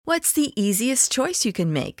What's the easiest choice you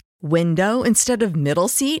can make? Window instead of middle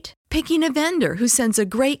seat? Picking a vendor who sends a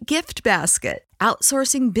great gift basket?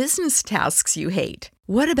 Outsourcing business tasks you hate?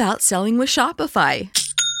 What about selling with Shopify?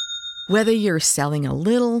 Whether you're selling a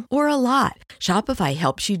little or a lot, Shopify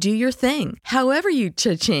helps you do your thing, however you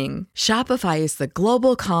cha-ching. Shopify is the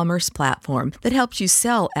global commerce platform that helps you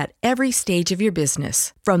sell at every stage of your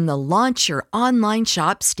business. From the launch your online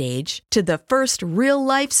shop stage to the first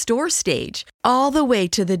real-life store stage, all the way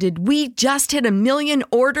to the did we just hit a million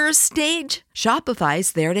orders stage.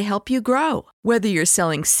 Shopify's there to help you grow. Whether you're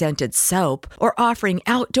selling scented soap or offering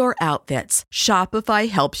outdoor outfits, Shopify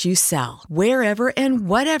helps you sell. Wherever and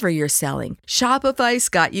whatever you're selling, Shopify's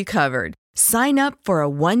got you covered. Sign up for a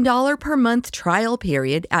 $1 per month trial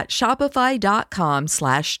period at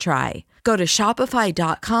shopify.com/try. Go to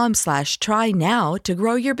shopify.com/try now to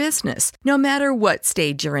grow your business, no matter what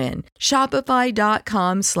stage you're in.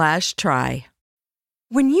 Shopify.com/try.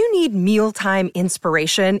 When you need mealtime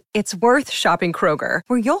inspiration, it's worth shopping Kroger,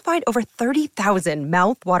 where you'll find over 30,000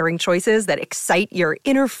 mouth-watering choices that excite your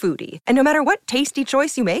inner foodie. And no matter what tasty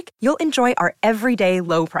choice you make, you'll enjoy our everyday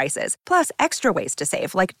low prices, plus extra ways to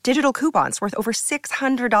save, like digital coupons worth over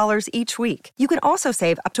 $600 each week. You can also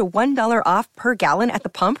save up to $1 off per gallon at the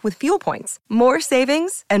pump with fuel points. More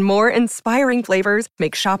savings and more inspiring flavors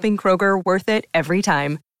make shopping Kroger worth it every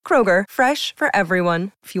time. Kroger, fresh for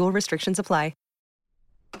everyone. Fuel restrictions apply.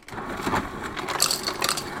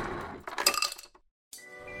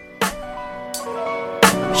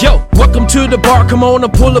 Yo, welcome to the bar. Come on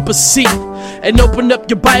and pull up a seat and open up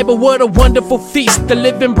your Bible. What a wonderful feast. The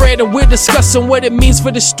living bread, and we're discussing what it means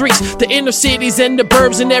for the streets, the inner cities and the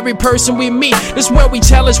burbs, and every person we meet. This is where we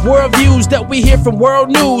challenge worldviews that we hear from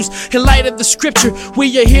world news. In light of the scripture,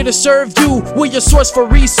 we are here to serve you. We're your source for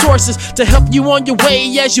resources to help you on your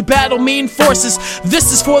way as you battle mean forces.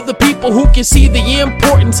 This is for the people who can see the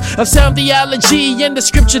importance of sound theology and the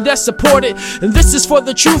scripture that support it. And this is for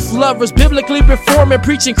the truth lovers, biblically reforming,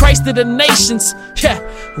 preaching Christ to the nations. Yeah,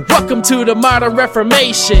 welcome to the modern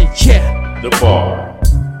Reformation. Yeah, the bar,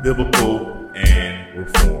 biblical and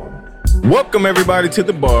reformed. Welcome everybody to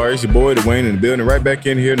the bar. It's your boy Dwayne in the building, right back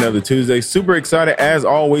in here another Tuesday. Super excited as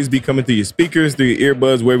always, be coming through your speakers, through your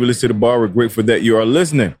earbuds, wherever you listen to the bar. We're grateful that you are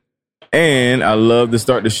listening. And I love to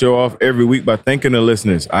start the show off every week by thanking the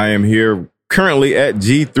listeners. I am here currently at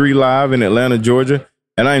G3 Live in Atlanta, Georgia,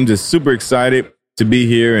 and I am just super excited to be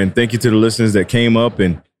here. And thank you to the listeners that came up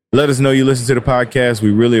and let us know you listen to the podcast.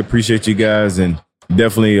 We really appreciate you guys, and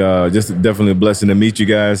definitely definitely a blessing to meet you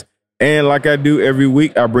guys. And like I do every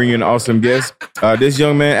week, I bring in an awesome guest. This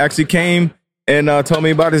young man actually came and told me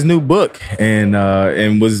about his new book, and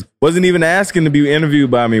wasn't even asking to be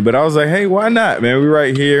interviewed by me, but I was like, hey, why not, man? We're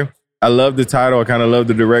right here. I love the title. I kind of love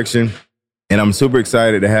the direction, and I'm super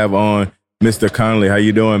excited to have on Mr. Conley. How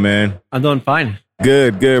you doing, man? I'm doing fine.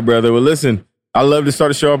 Good, brother. Well, listen, I love to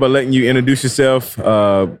start the show by letting you introduce yourself,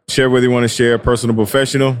 share whether you want to share, personal,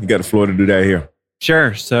 professional. You got the floor to do that here.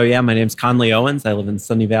 Sure. So, yeah, my name's Conley Owens. I live in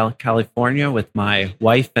Sunnyvale, California with my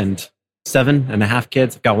wife and 7.5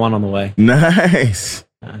 kids. I've got one on the way. Nice.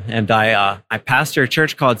 And I pastor a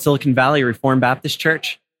church called Silicon Valley Reformed Baptist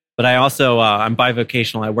Church. But I also, I'm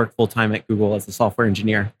bivocational. I work full-time at Google as a software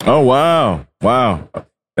engineer. Oh, wow.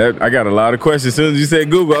 I got a lot of questions. As soon as you said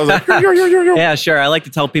Google, I was like, yo. Yeah, sure. I like to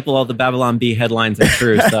tell people all the Babylon Bee headlines are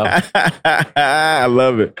true. So I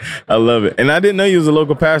love it. And I didn't know you was a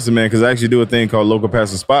local pastor, man, because I actually do a thing called Local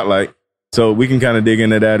Pastor Spotlight. So we can kind of dig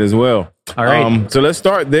into that as well. All right. So let's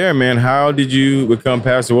start there, man. How did you become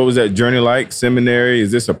pastor? What was that journey like? Seminary?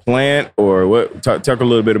 Is this a plant or what? Talk a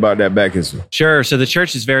little bit about that back history. Sure. So the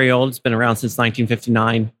church is very old. It's been around since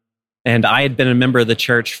 1959. And I had been a member of the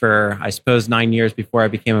church for, I suppose, 9 years before I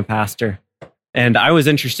became a pastor. And I was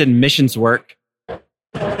interested in missions work.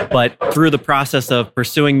 But through the process of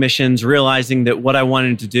pursuing missions, realizing that what I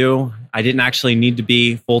wanted to do, I didn't actually need to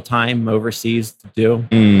be full-time overseas to do.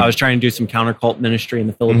 I was trying to do some countercult ministry in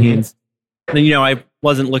the Philippines. And then, I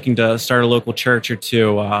wasn't looking to start a local church or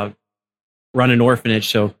to run an orphanage.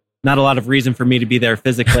 So not a lot of reason for me to be there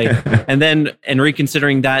physically. And then, and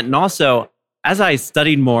reconsidering that, and also, as I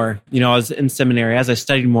studied more, I was in seminary, as I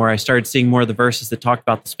studied more, I started seeing more of the verses that talked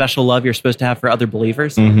about the special love you're supposed to have for other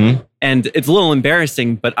believers. And it's a little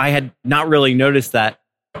embarrassing, but I had not really noticed that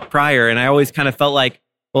prior. And I always kind of felt like,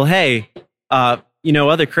 well, hey,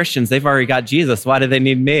 other Christians, they've already got Jesus. Why do they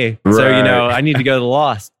need me? Right. So, I need to go to the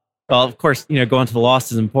lost. Well, of course, going to the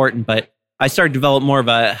lost is important, but I started to develop more of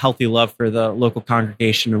a healthy love for the local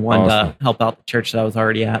congregation and wanted to help out the church that I was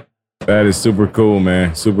already at. That is super cool,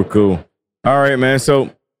 man. Super cool. All right, man. So,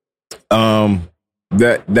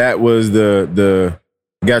 that was the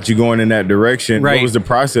got you going in that direction. Right. What was the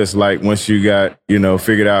process like once you got,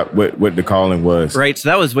 figured out what the calling was? Right. So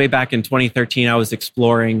that was way back in 2013. I was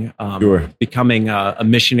exploring becoming a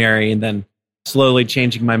missionary, and then slowly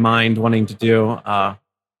changing my mind, wanting to do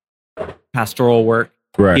pastoral work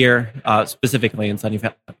here, specifically in sunny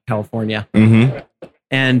California. Mm-hmm.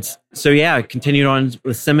 And so, I continued on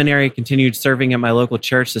with seminary, continued serving at my local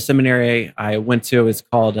church. The seminary I went to is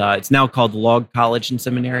called, it's now called Log College and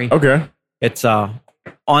Seminary. Okay. It's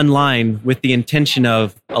online with the intention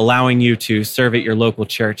of allowing you to serve at your local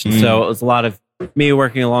church. And so it was a lot of me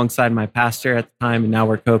working alongside my pastor at the time, and now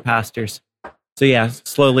we're co-pastors. So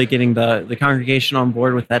slowly getting the congregation on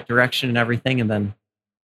board with that direction and everything. And then,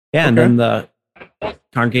 and then the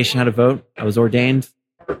congregation had a vote. I was ordained.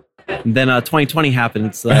 And then 2020 happened.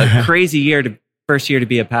 It's a crazy year, first year to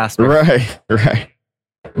be a pastor. Right.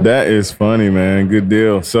 That is funny, man. Good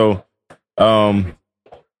deal. So,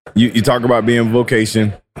 you talk about being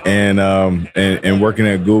vocation and working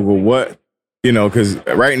at Google. What, because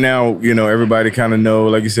right now, everybody kind of know,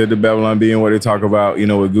 like you said, the Babylon being what they talk about,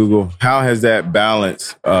 with Google. How has that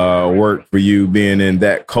balance worked for you being in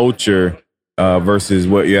that culture versus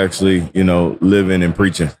what you actually, living and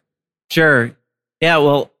preaching? Sure. Yeah.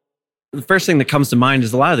 Well, the first thing that comes to mind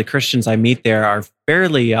is a lot of the Christians I meet there are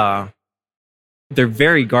fairly, they're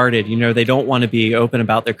very guarded. They don't want to be open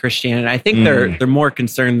about their Christianity. I think they're more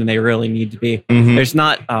concerned than they really need to be. Mm-hmm. There's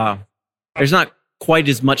not quite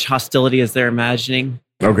as much hostility as they're imagining.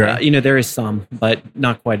 Okay. There is some, but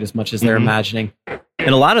not quite as much as they're imagining. And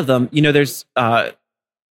a lot of them, there's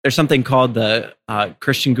something called the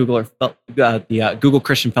Christian Google or the Google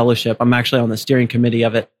Christian Fellowship. I'm actually on the steering committee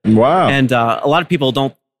of it. Wow. And a lot of people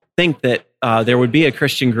don't think that there would be a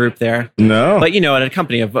Christian group there. No. But, at a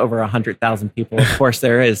company of over 100,000 people, of course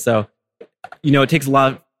there is. So, it takes a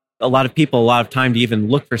lot of people, a lot of time to even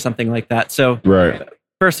look for something like that. So,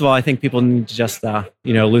 first of all, I think people need to just,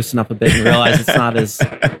 loosen up a bit and realize it's not as,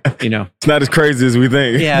 It's not as crazy as we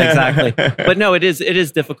think. Yeah, exactly. But no, it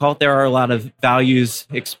is difficult. There are a lot of values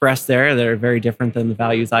expressed there that are very different than the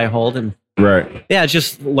values I hold. And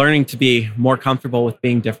just learning to be more comfortable with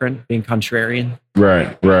being different, being contrarian.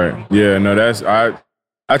 Right. Yeah, no,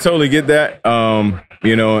 I totally get that.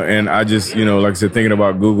 And I just, like I said, thinking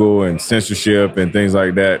about Google and censorship and things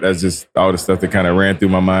like that, that's just all the stuff that kind of ran through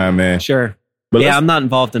my mind, man. Sure. But I'm not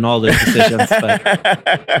involved in all those decisions. But.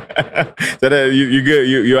 So you're good.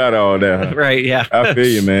 You're out of all that. Huh? Right. Yeah. I feel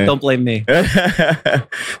you, man. Don't blame me.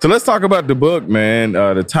 So let's talk about the book, man.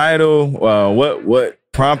 The title, what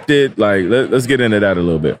prompted, let's get into that a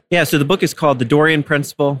little bit. Yeah. So the book is called The Dorian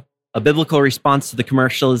Principle, a biblical response to the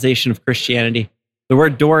commercialization of Christianity. The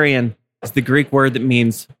word Dorian is the Greek word that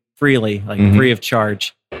means freely, free of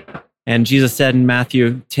charge. And Jesus said in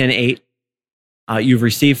Matthew 10:8, you've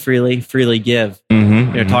received freely, freely give.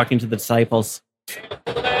 Talking to the disciples.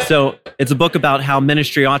 So it's a book about how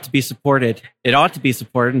ministry ought to be supported. It ought to be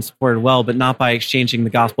supported and supported well, but not by exchanging the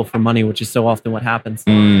gospel for money, which is so often what happens.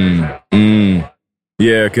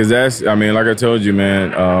 Yeah, because that's, like I told you,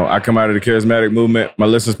 man, I come out of the charismatic movement. My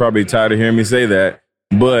listeners probably tired of hearing me say that.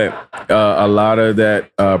 But a lot of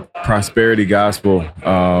that prosperity gospel,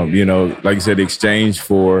 like you said, the exchange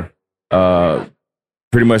for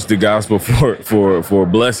pretty much the gospel for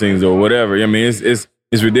blessings or whatever. It's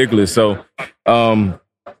ridiculous. So,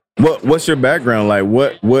 what's your background like?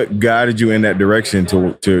 What guided you in that direction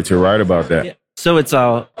to write about that? Yeah. So it's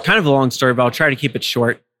kind of a long story, but I'll try to keep it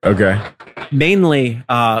short. Okay. Mainly,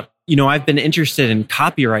 I've been interested in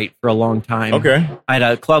copyright for a long time. Okay. I had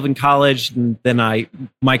a club in college, and then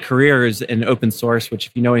my career is in open source, which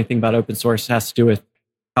if you know anything about open source, has to do with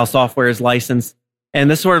how software is licensed. And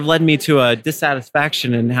this sort of led me to a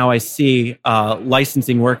dissatisfaction in how I see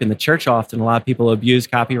licensing work in the church often. A lot of people abuse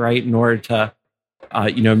copyright in order to,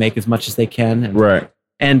 make as much as they can.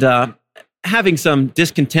 And having some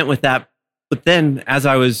discontent with that. But then as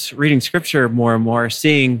I was reading scripture more and more,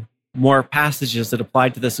 seeing more passages that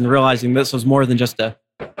applied to this and realizing this was more than just a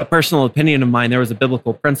personal opinion of mine, there was a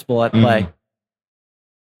biblical principle at play.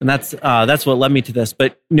 And that's what led me to this.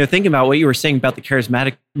 But, thinking about what you were saying about the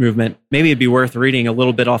charismatic movement, maybe it'd be worth reading a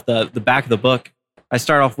little bit off the back of the book. I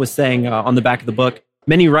start off with saying on the back of the book,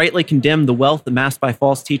 many rightly condemn the wealth amassed by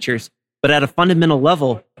false teachers, but at a fundamental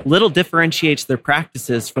level, little differentiates their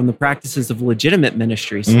practices from the practices of legitimate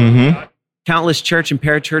ministries. Countless church and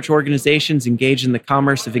parachurch organizations engage in the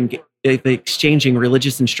commerce of exchanging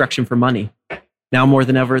religious instruction for money. Now more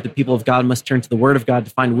than ever, the people of God must turn to the Word of God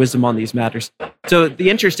to find wisdom on these matters. So the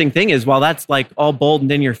interesting thing is, while that's all bold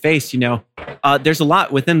and in your face, there's a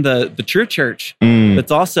lot within the true church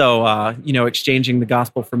that's also, exchanging the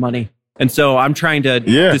gospel for money. And so I'm trying to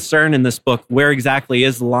discern in this book where exactly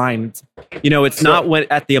is the line. It's not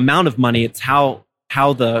at the amount of money, it's how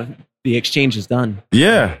the exchange is done.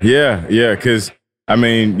 Yeah. Because,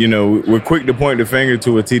 we're quick to point the finger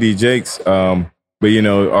to a TD Jakes, but,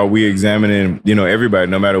 are we examining, everybody,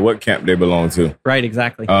 no matter what camp they belong to? Right,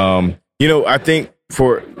 exactly. I think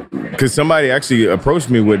because somebody actually approached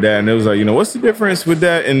me with that, and it was like, what's the difference with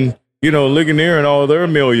that and, Ligonier and all their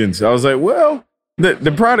millions? I was like, well,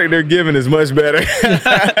 the product they're giving is much better.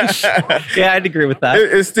 Yeah, I'd agree with that.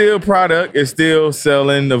 It's still product. It's still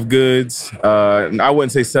selling of goods. I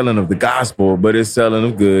wouldn't say selling of the gospel, but it's selling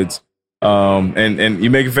of goods. And you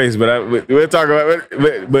make a face, but we'll talk about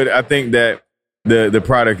it. But I think that the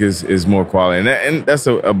product is more quality, and that's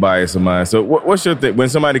a bias of mine. So what's your when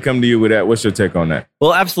somebody come to you with that, what's your take on that?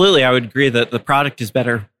 Well, absolutely, I would agree that the product is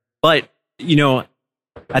better. But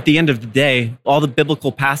at the end of the day, all the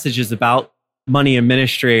biblical passages about money and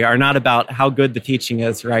ministry are not about how good the teaching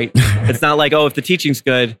is, right? It's not like, if the teaching's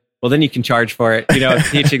good, well, then you can charge for it.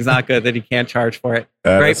 If the teaching's not good, then you can't charge for it.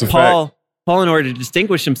 Right? Paul, in order to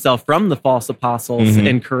distinguish himself from the false apostles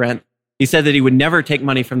in Corinth, he said that he would never take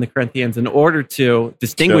money from the Corinthians in order to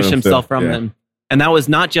distinguish himself from them. And that was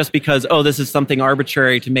not just because, this is something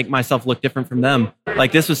arbitrary to make myself look different from them.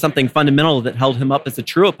 Like, this was something fundamental that held him up as a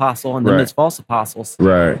true apostle and them as false apostles.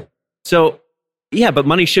 Right. So, but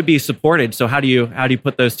money should be supported. So how do you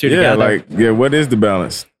put those two together? What is the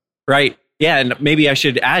balance? Right. Yeah. And maybe I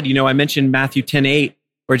should add, I mentioned Matthew 10:8,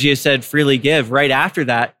 where Jesus said, freely give. Right after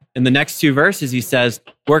that, in the next two verses, he says,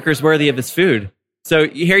 workers worthy of his food. So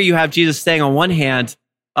here you have Jesus saying on one hand,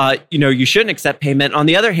 you shouldn't accept payment. On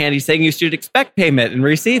the other hand, he's saying you should expect payment and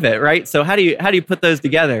receive it. Right. So how do you put those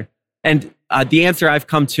together? And the answer I've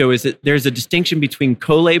come to is that there's a distinction between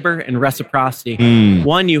co-labor and reciprocity.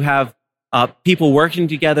 One, you have people working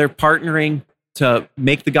together, partnering to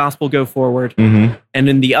make the gospel go forward. And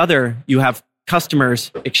in the other, you have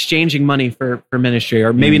customers exchanging money for ministry,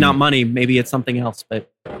 or maybe not money, maybe it's something else,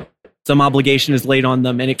 but some obligation is laid on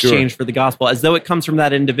them in exchange for the gospel, as though it comes from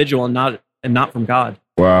that individual and not from God.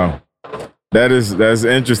 Wow. That's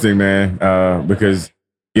interesting, man. Because,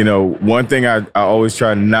 one thing I always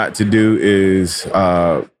try not to do is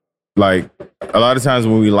like a lot of times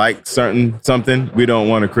when we like something, we don't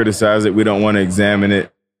want to criticize it. We don't want to examine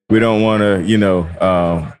it. We don't want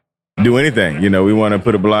to, do anything. We want to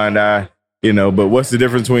put a blind eye, but what's the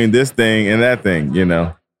difference between this thing and that thing,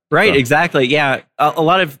 Right. So. Exactly. Yeah. A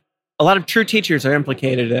lot of true teachers are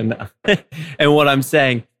implicated in what I'm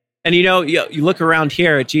saying. And, you look around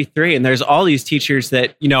here at G3 and there's all these teachers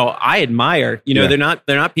that, I admire, they're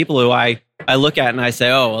not people who I look at and I say,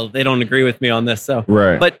 they don't agree with me on this. So,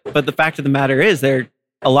 right. But the fact of the matter is a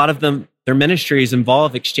lot of them, their ministries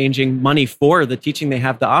involve exchanging money for the teaching they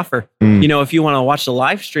have to offer. If you want to watch the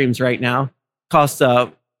live streams right now, costs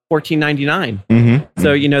 $14.99.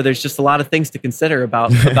 So, there's just a lot of things to consider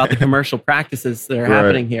about the commercial practices that are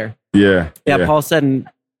happening here. Yeah. Paul said in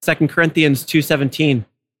 2 Corinthians 2:17,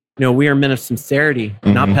 we are men of sincerity,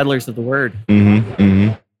 not peddlers of the word.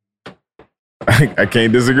 I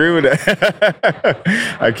can't disagree with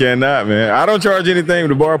that. I cannot, man. I don't charge anything.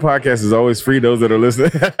 The Bar Podcast is always free. Those that are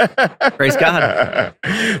listening, praise God.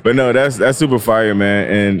 But no, that's super fire,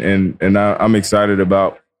 man. And I'm excited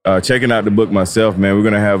about checking out the book myself, man. We're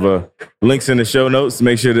gonna have links in the show notes to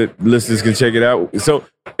make sure that listeners can check it out. So,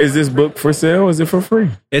 is this book for sale? Or is it for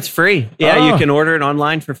free? It's free. Yeah, you can order it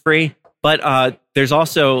online for free. But there's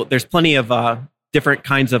plenty of different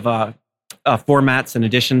kinds of formats and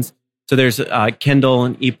editions. So there's Kindle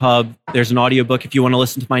and EPUB. There's an audiobook if you want to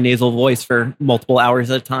listen to my nasal voice for multiple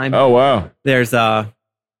hours at a time. Oh, wow. There's a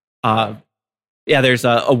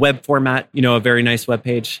web format, a very nice web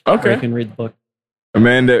page where you can read the book.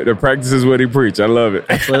 Man, the practice is what he preached. I love it.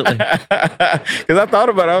 Absolutely. Because I thought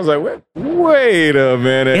about it. I was like, wait a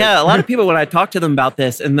minute. Yeah, a lot of people, when I talk to them about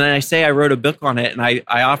this, and then I say I wrote a book on it, and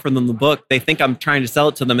I offer them the book, they think I'm trying to sell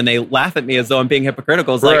it to them, and they laugh at me as though I'm being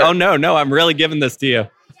hypocritical. It's like, oh, no, I'm really giving this to you.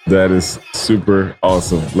 That is super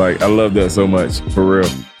awesome. Like, I love that so much, for real.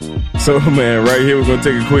 So, man, right here, we're going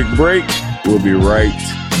to take a quick break. We'll be right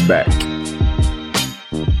back.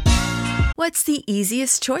 What's the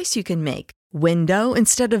easiest choice you can make? Window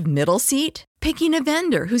instead of middle seat? Picking a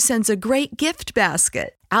vendor who sends a great gift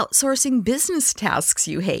basket? Outsourcing business tasks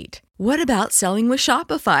you hate? What about selling with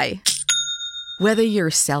Shopify? Whether you're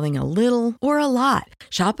selling a little or a lot,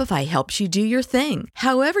 Shopify helps you do your thing,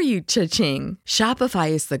 however you cha-ching. Shopify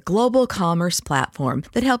is the global commerce platform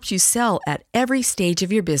that helps you sell at every stage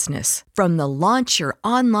of your business. From the launch your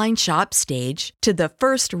online shop stage to the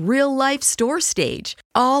first real-life store stage,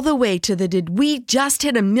 all the way to the "did we just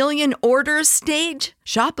hit a million orders" stage?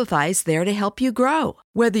 Shopify's there to help you grow.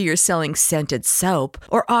 Whether you're selling scented soap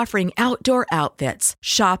or offering outdoor outfits,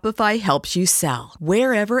 Shopify helps you sell.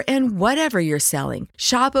 Wherever and whatever you're selling,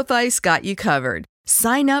 Shopify's got you covered.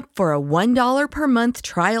 Sign up for a $1 per month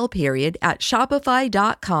trial period at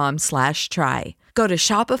shopify.com/try. Go to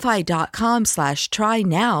shopify.com/try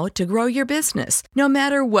now to grow your business, no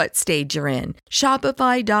matter what stage you're in.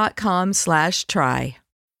 Shopify.com/try.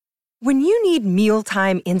 When you need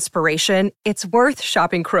mealtime inspiration, it's worth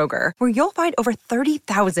shopping Kroger, where you'll find over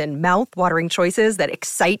 30,000 mouth-watering choices that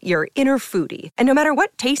excite your inner foodie. And no matter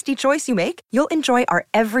what tasty choice you make, you'll enjoy our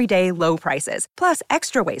everyday low prices, plus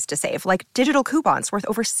extra ways to save, like digital coupons worth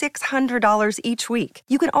over $600 each week.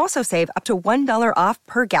 You can also save up to $1 off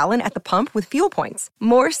per gallon at the pump with fuel points.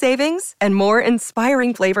 More savings and more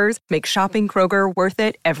inspiring flavors make shopping Kroger worth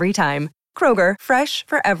it every time. Kroger, fresh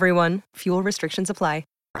for everyone. Fuel restrictions apply.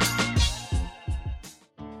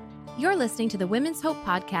 You're listening to the Women's Hope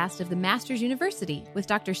podcast of the Masters University with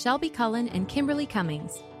Dr. Shelby Cullen and Kimberly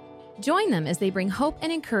Cummings. Join them as they bring hope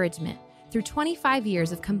and encouragement through 25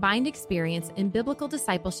 years of combined experience in biblical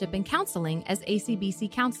discipleship and counseling as ACBC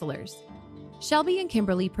counselors. Shelby and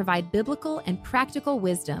Kimberly provide biblical and practical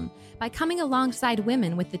wisdom by coming alongside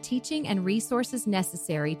women with the teaching and resources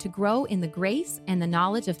necessary to grow in the grace and the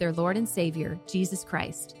knowledge of their Lord and Savior, Jesus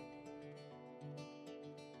Christ.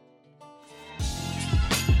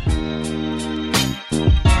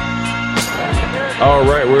 All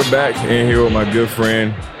right, we're back in here with my good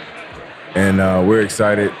friend, and we're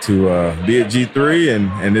excited to be at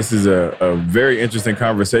G3, and this is a very interesting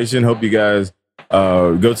conversation. Hope you guys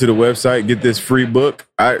go to the website, get this free book.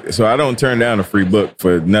 So I don't turn down a free book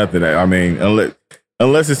for nothing. I mean,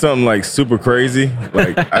 unless it's something like super crazy.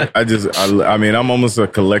 Like I mean, I'm almost a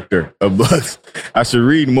collector of books. I should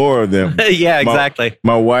read more of them. Yeah, exactly.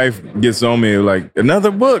 My wife gets on me like,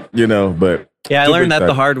 another book, but. Yeah, I learned that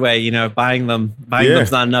the hard way. Buying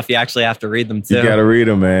them's not enough. You actually have to read them too. You got to read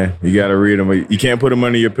them, man. You got to read them. You can't put them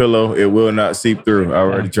under your pillow. It will not seep through. I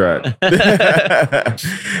already tried.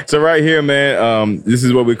 So right here, man, this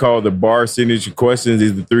is what we call the bar signature questions.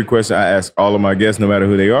 These are the 3 questions I ask all of my guests, no matter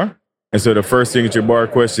who they are. And so the first signature bar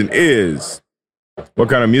question is, what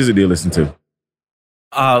kind of music do you listen to?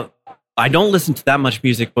 I don't listen to that much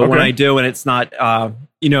music, but when I do, and it's not,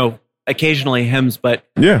 occasionally hymns, but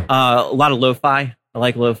a lot of lo-fi. I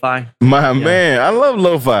like lo-fi. Man, I love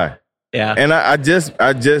lo-fi. Yeah. And I just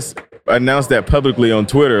announced that publicly on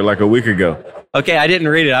Twitter like a week ago. Okay, I didn't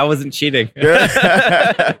read it. I wasn't cheating.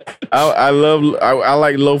 I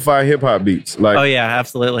like lo-fi hip hop beats. Like, oh yeah,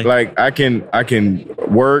 absolutely. Like I can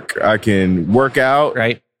work out.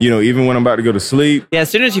 Right. Even when I'm about to go to sleep. Yeah, as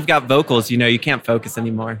soon as you've got vocals, you can't focus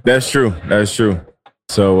anymore. That's true.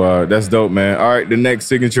 So that's dope, man. All right, the next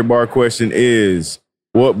signature bar question is,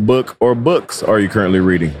 what book or books are you currently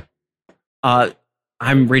reading? I'm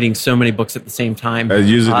reading so many books at the same time. That's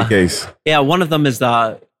usually the case. Yeah, one of them is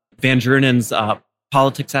Van Drunen's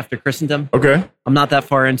Politics After Christendom. Okay. I'm not that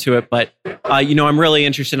far into it, but I'm really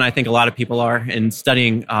interested, and I think a lot of people are, in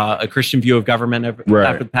studying a Christian view of government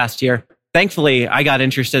after the past year. Thankfully, I got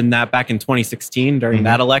interested in that back in 2016 during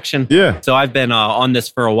that election. Yeah. So I've been on this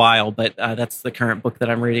for a while, but that's the current book that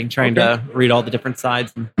I'm reading, trying to read all the different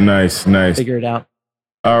sides and nice. Figure it out.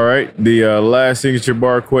 All right. The last signature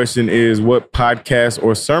bar question is, what podcasts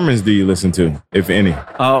or sermons do you listen to, if any?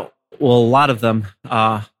 Oh, well, a lot of them.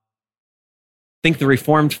 I think the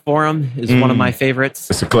Reformed Forum is one of my favorites.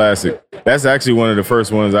 It's a classic. That's actually one of the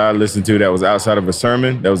first ones I listened to that was outside of a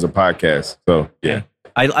sermon. That was a podcast. So, yeah.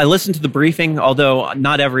 I listened to the briefing, although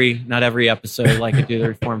not every episode like I do the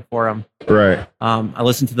Reformed Forum. Right. I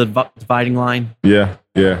listened to the Dividing Line. Yeah.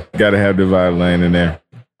 Got to have Dividing Line in there.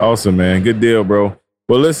 Awesome, man. Good deal, bro.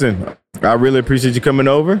 Well, listen, I really appreciate you coming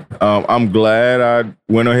over. I'm glad I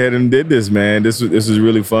went ahead and did this, man. This was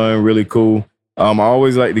really fun, really cool. I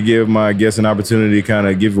always like to give my guests an opportunity to kind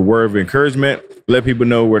of give a word of encouragement, let people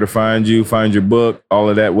know where to find you, find your book, all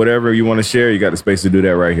of that. Whatever you want to share, you got the space to do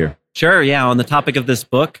that right here. Sure. Yeah. On the topic of this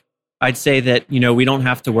book, I'd say that, we don't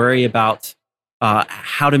have to worry about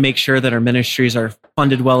how to make sure that our ministries are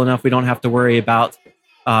funded well enough. We don't have to worry about,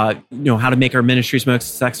 how to make our ministries most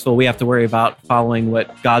successful. We have to worry about following what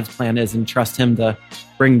God's plan is and trust Him to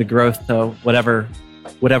bring the growth to whatever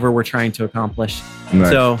we're trying to accomplish. Nice.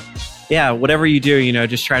 So, yeah, whatever you do,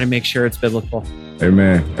 just try to make sure it's biblical.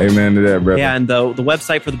 Amen. Amen to that, brother. Yeah, and the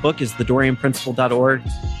website for the book is thedorianprinciple.org.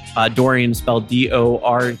 Dorian spelled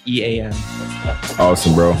Dorean.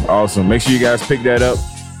 Awesome, bro. Awesome. Make sure you guys pick that up.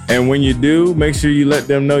 And when you do, make sure you let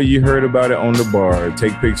them know you heard about it on the bar.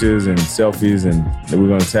 Take pictures and selfies, and then we're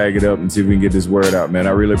going to tag it up and see if we can get this word out, man.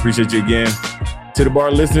 I really appreciate you again. To the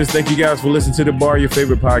bar listeners, thank you guys for listening to The Bar, your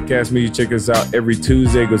favorite podcast media. Check us out every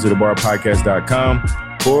Tuesday. Go to thebarpodcast.com.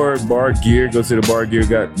 For bar gear, go to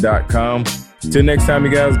thebargear.com. Till next time,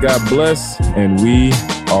 you guys, God bless, and we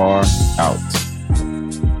are out.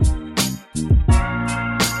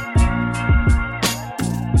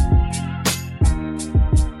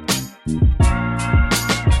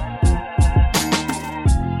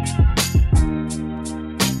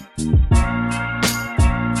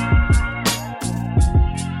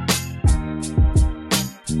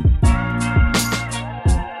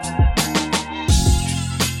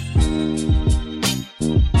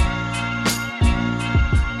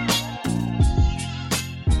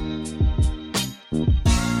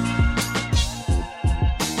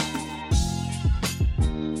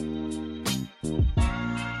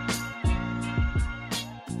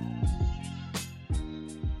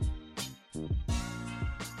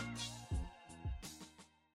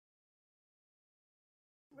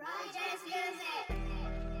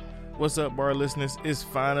 What's up, bar listeners? It's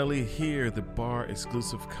finally here, the bar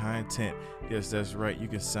exclusive content. Yes, that's right. You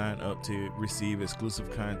can sign up to receive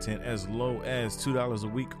exclusive content as low as $2 a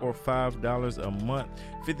week or $5 a month,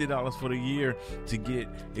 $50 for the year to get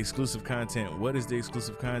exclusive content. What is the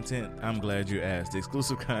exclusive content? I'm glad you asked. The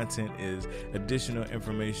exclusive content is additional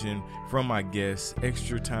information from my guests,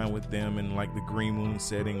 extra time with them in like the green moon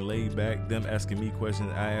setting, laid back, them asking me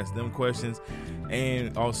questions, I ask them questions,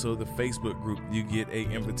 and also the Facebook group. You get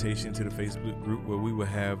an invitation to the Facebook group where we will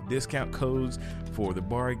have discount codes for the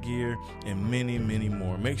bar gear and many, many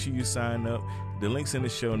more. Make sure you sign up. The link's in the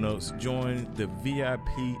show notes. Join the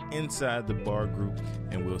VIP inside the bar group,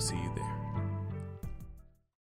 and we'll see you there.